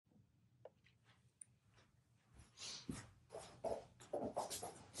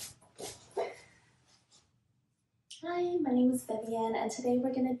Hi, my name is Vivian, and today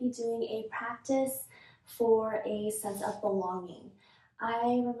we're going to be doing a practice for a sense of belonging.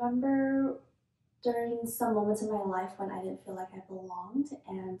 I remember during some moments in my life when I didn't feel like I belonged,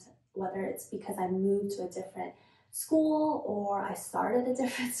 and whether it's because I moved to a different school or I started a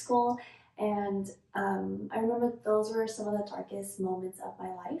different school, and I remember those were some of the darkest moments of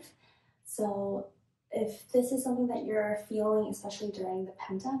my life. So if this is something that you're feeling, especially during the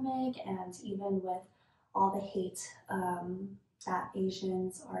pandemic and even with all the hate that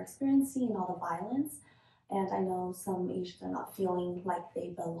Asians are experiencing and all the violence, and I know some Asians are not feeling like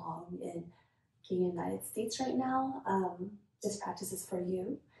they belong in the United States right now, this practice is for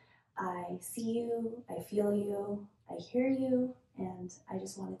you. I see you, I feel you, I hear you, and I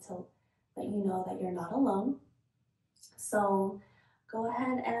just wanted to let you know that you're not alone. So go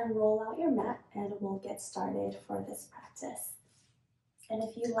ahead and roll out your mat and we'll get started for this practice. And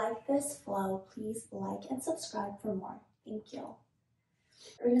if you like this flow, please like and subscribe for more. Thank you.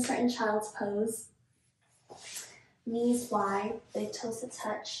 We're going to start in child's pose. Knees wide, big toes to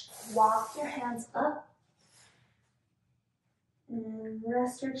touch. Walk your hands up. And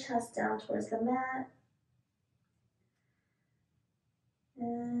rest your chest down towards the mat.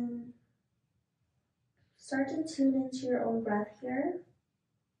 And start to tune into your own breath here.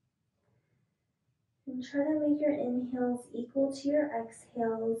 And try to make your inhales equal to your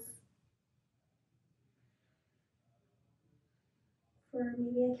exhales for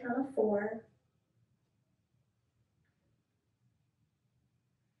maybe a count of 4.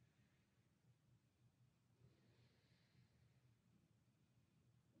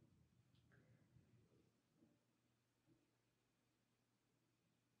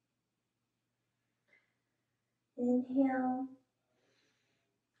 Inhale.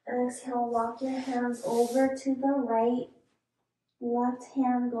 Exhale, walk your hands over to the right. Left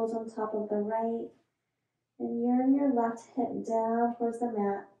hand goes on top of the right. And turn your left hip down towards the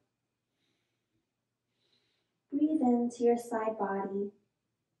mat. Breathe into your side body.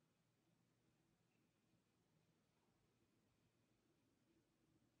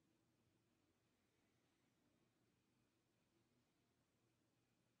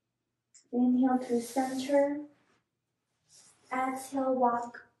 Inhale to center. Exhale,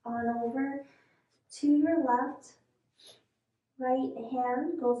 walk on over to your left. Right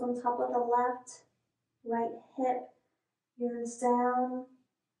hand goes on top of the left. Right hip turns down.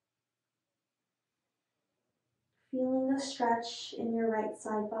 Feeling the stretch in your right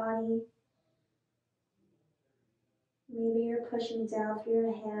side body. Maybe you're pushing down through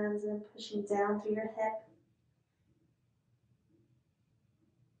your hands and pushing down through your hip.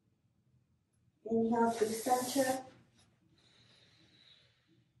 Inhale to center.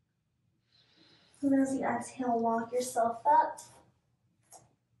 And as you exhale, walk yourself up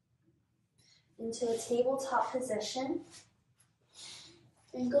into a tabletop position.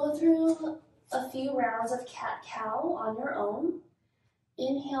 And go through a few rounds of cat-cow on your own.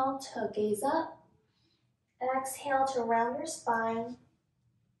 Inhale to gaze up. Exhale to round your spine.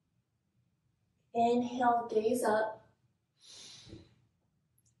 Inhale, gaze up.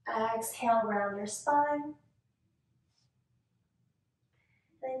 Exhale, round your spine.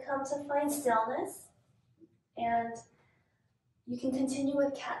 Then come to find stillness. And you can continue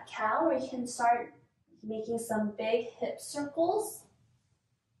with cat-cow, or you can start making some big hip circles.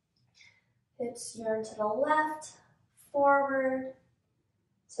 Hips yearn to the left, forward,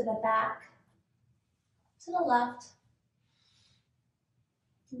 to the back, to the left.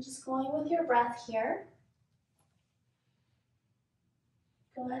 And just going with your breath here.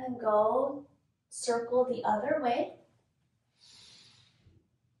 Go ahead and go circle the other way.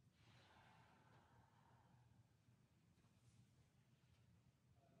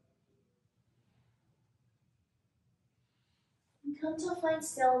 And come to find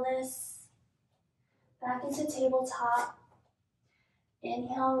stillness. Back into tabletop.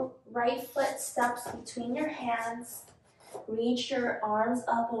 Inhale, right foot steps between your hands. Reach your arms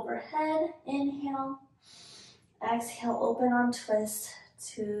up overhead. Inhale. Exhale, open arm twist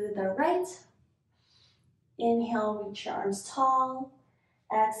to the right. Inhale, reach your arms tall.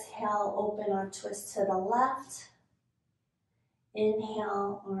 Exhale, open arm twist to the left.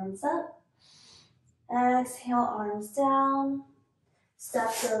 Inhale, arms up. Exhale, arms down.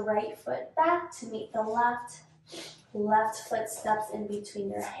 Step your right foot back to meet the left. Left foot steps in between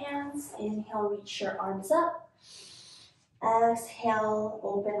your hands. Inhale, reach your arms up. Exhale,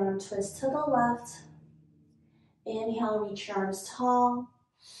 open arm twist to the left. Inhale, reach your arms tall.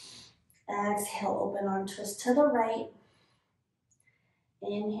 Exhale, open arm twist to the right.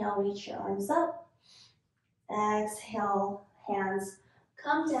 Inhale, reach your arms up. Exhale, hands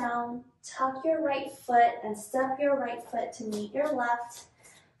Come down, tuck your right foot and step your right foot to meet your left.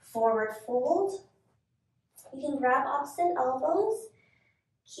 Forward fold. You can grab opposite elbows,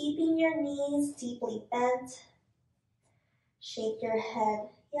 keeping your knees deeply bent. Shake your head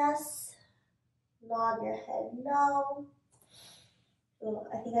yes, nod your head no. Oh,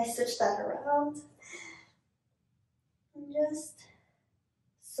 I think I switched that around. And just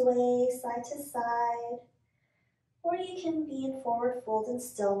sway side to side, or you can be in forward fold in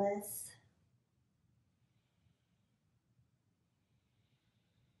stillness.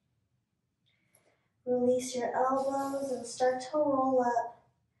 Release your elbows and start to roll up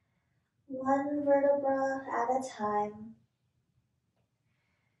one vertebra at a time.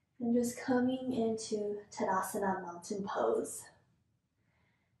 And just coming into Tadasana Mountain Pose.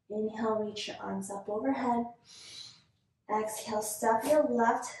 Inhale, reach your arms up overhead. Exhale, step your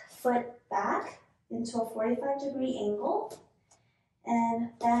left foot back into a 45-degree angle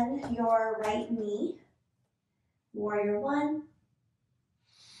and bend your right knee. Warrior one.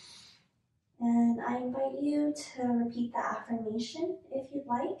 And I invite you to repeat the affirmation if you'd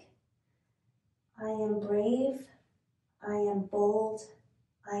like. I am brave. I am bold.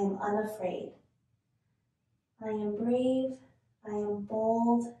 I am unafraid. I am brave. I am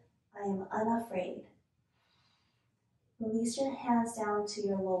bold. I am unafraid. Release your hands down to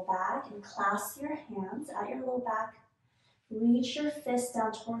your low back and clasp your hands at your low back. Reach your fist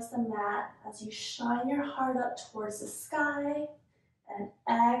down towards the mat as you shine your heart up towards the sky. And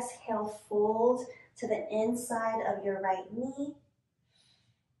exhale, fold to the inside of your right knee.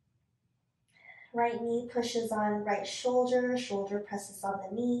 Right knee pushes on right shoulder, shoulder presses on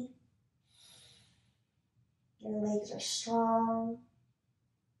the knee. Your legs are strong.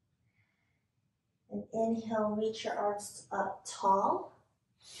 And inhale, reach your arms up tall.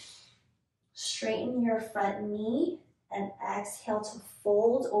 Straighten your front knee and exhale to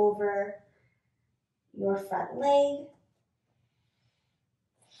fold over your front leg.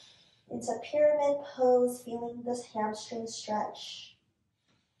 Into pyramid pose, feeling this hamstring stretch.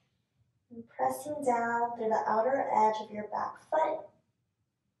 And pressing down through the outer edge of your back foot.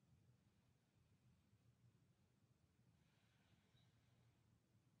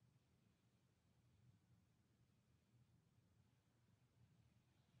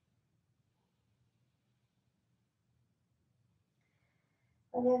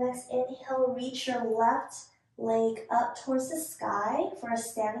 On your next inhale, reach your left leg up towards the sky for a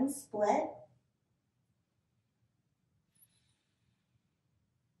standing split.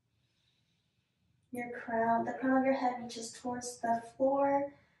 The crown of your head reaches towards the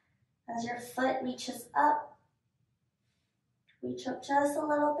floor as your foot reaches up. Reach up just a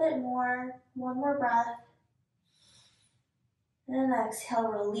little bit more. One more breath. And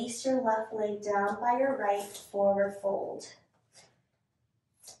exhale, release your left leg down by your right, forward fold.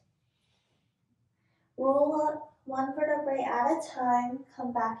 Roll up one vertebrae at a time.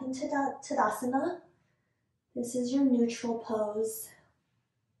 Come back into Tadasana. This is your neutral pose.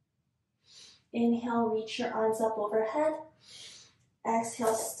 Inhale, reach your arms up overhead.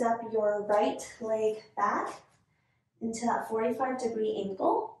 Exhale, step your right leg back into that 45-degree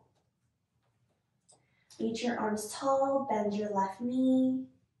angle. Reach your arms tall, bend your left knee.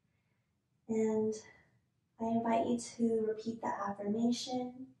 And I invite you to repeat the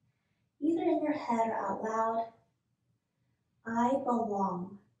affirmation, either in your head or out loud. I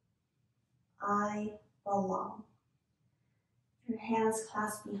belong. I belong. Your hands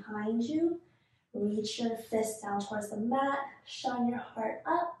clasped behind you. Reach your fist down towards the mat. Shine your heart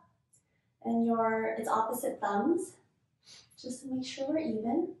up. And it's opposite thumbs, just to make sure we're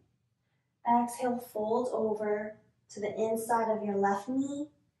even. Exhale, fold over to the inside of your left knee.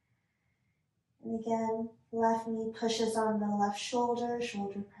 And again, left knee pushes on the left shoulder,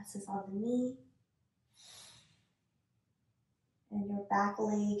 shoulder presses on the knee. And your back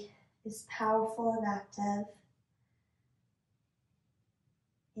leg is powerful and active.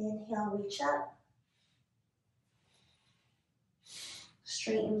 Inhale, reach up.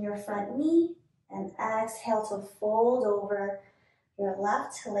 Straighten your front knee and exhale to fold over your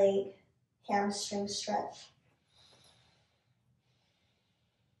left leg, hamstring stretch.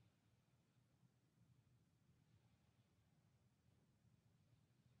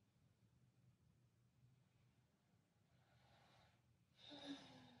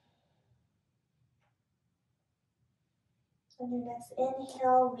 On your next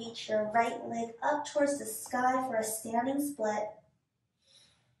inhale, reach your right leg up towards the sky for a standing split.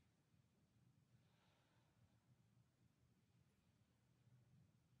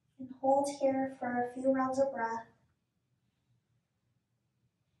 And hold here for a few rounds of breath.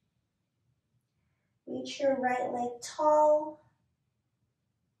 Reach your right leg tall.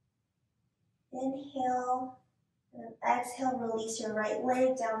 Inhale, and exhale, release your right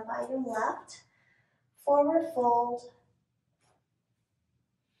leg down by your left. Forward fold.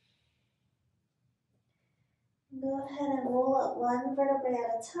 Go ahead and roll up one vertebrae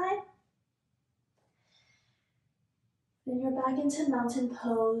at a time. Then you're back into mountain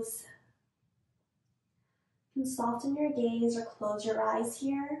pose. You can soften your gaze or close your eyes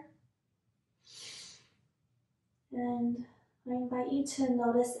here. And I invite you to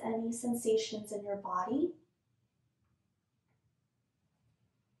notice any sensations in your body.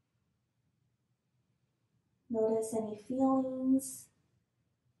 Notice any feelings.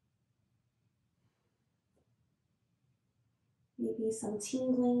 Maybe some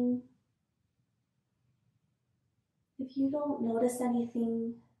tingling. If you don't notice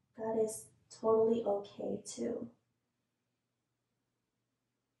anything, that is totally okay too.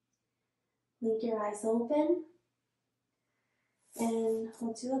 Blink your eyes open and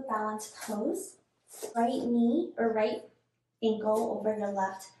we'll do a balanced pose. Right knee or right ankle over your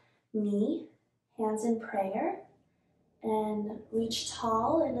left knee, hands in prayer, and reach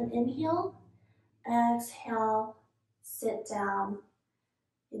tall in an inhale. Exhale, sit down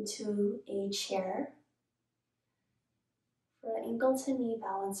into a chair. For an ankle to knee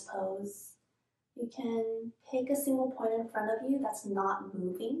balance pose, you can pick a single point in front of you that's not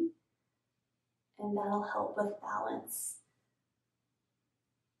moving, and that'll help with balance.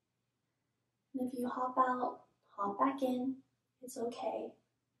 And if you hop out, hop back in, it's okay.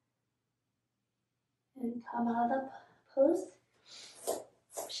 And come out of the pose,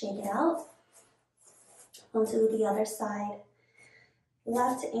 shake it out, onto the other side.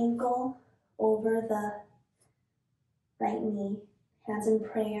 Left ankle over the right knee, hands in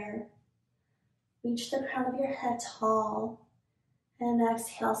prayer. Reach the crown of your head tall, and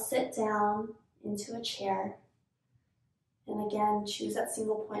exhale, sit down into a chair. And again, choose that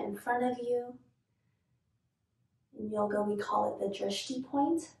single point in front of you. In yoga, we call it the drishti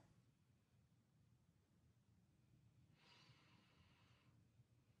point.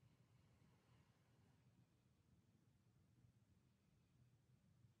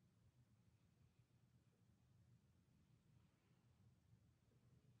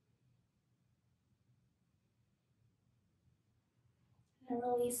 And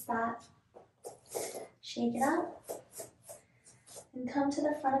release that. Shake it out. And come to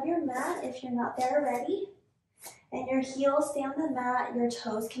the front of your mat if you're not there already. And your heels stay on the mat. Your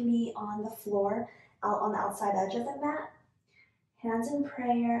toes can be on the floor, out on the outside edge of the mat. Hands in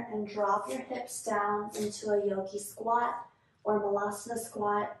prayer and drop your hips down into a yogi squat or malasana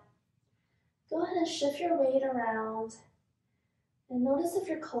squat. Go ahead and shift your weight around. And notice if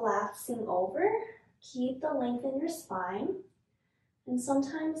you're collapsing over. Keep the length in your spine. And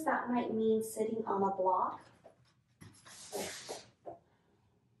sometimes that might mean sitting on a block.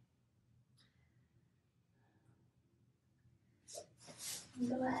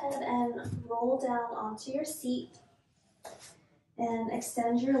 Go ahead and roll down onto your seat and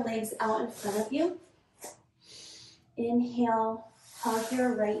extend your legs out in front of you. Inhale, hug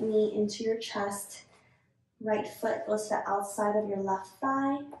your right knee into your chest. Right foot goes to the outside of your left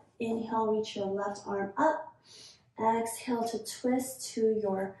thigh. Inhale, reach your left arm up. Exhale to twist to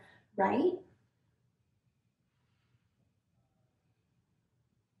your right.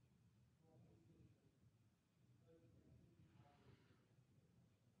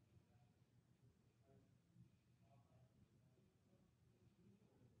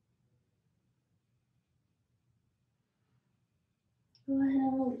 Go ahead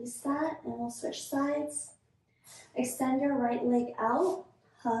and release that, and we'll switch sides. Extend your right leg out,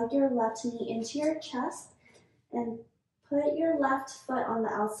 hug your left knee into your chest, and put your left foot on the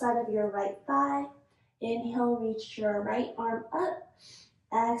outside of your right thigh. Inhale, reach your right arm up.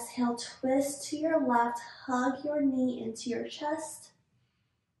 Exhale, twist to your left, hug your knee into your chest.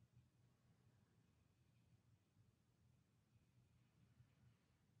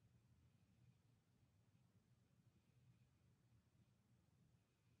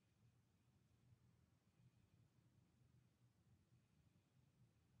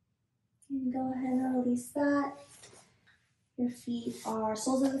 And go ahead and release that. Your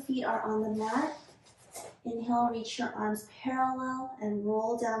soles of the feet are on the mat. Inhale, reach your arms parallel and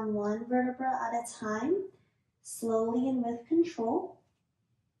roll down one vertebra at a time, slowly and with control.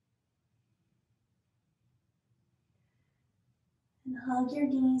 And hug your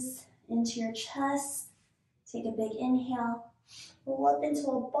knees into your chest. Take a big inhale. Roll up into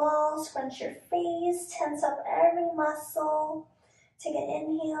a ball, scrunch your face, tense up every muscle. Take an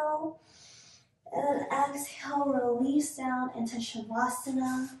inhale. And exhale, release down into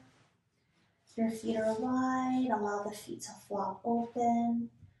Shavasana. Your feet are wide, allow the feet to flop open.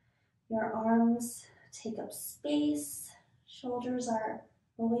 Your arms take up space, shoulders are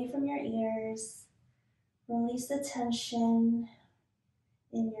away from your ears. Release the tension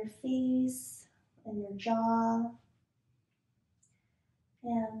in your face, in your jaw.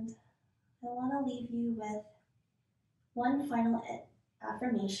 And I want to leave you with one final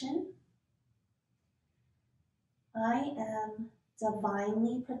affirmation. I am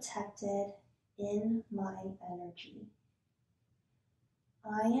divinely protected in my energy.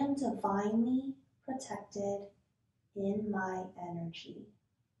 I am divinely protected in my energy.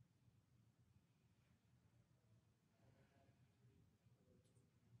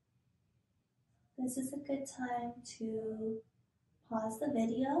 This is a good time to pause the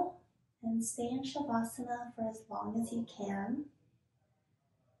video and stay in Shavasana for as long as you can.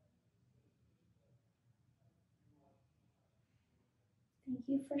 Thank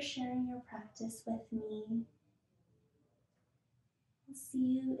you for sharing your practice with me. I'll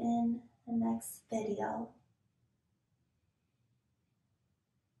see you in the next video.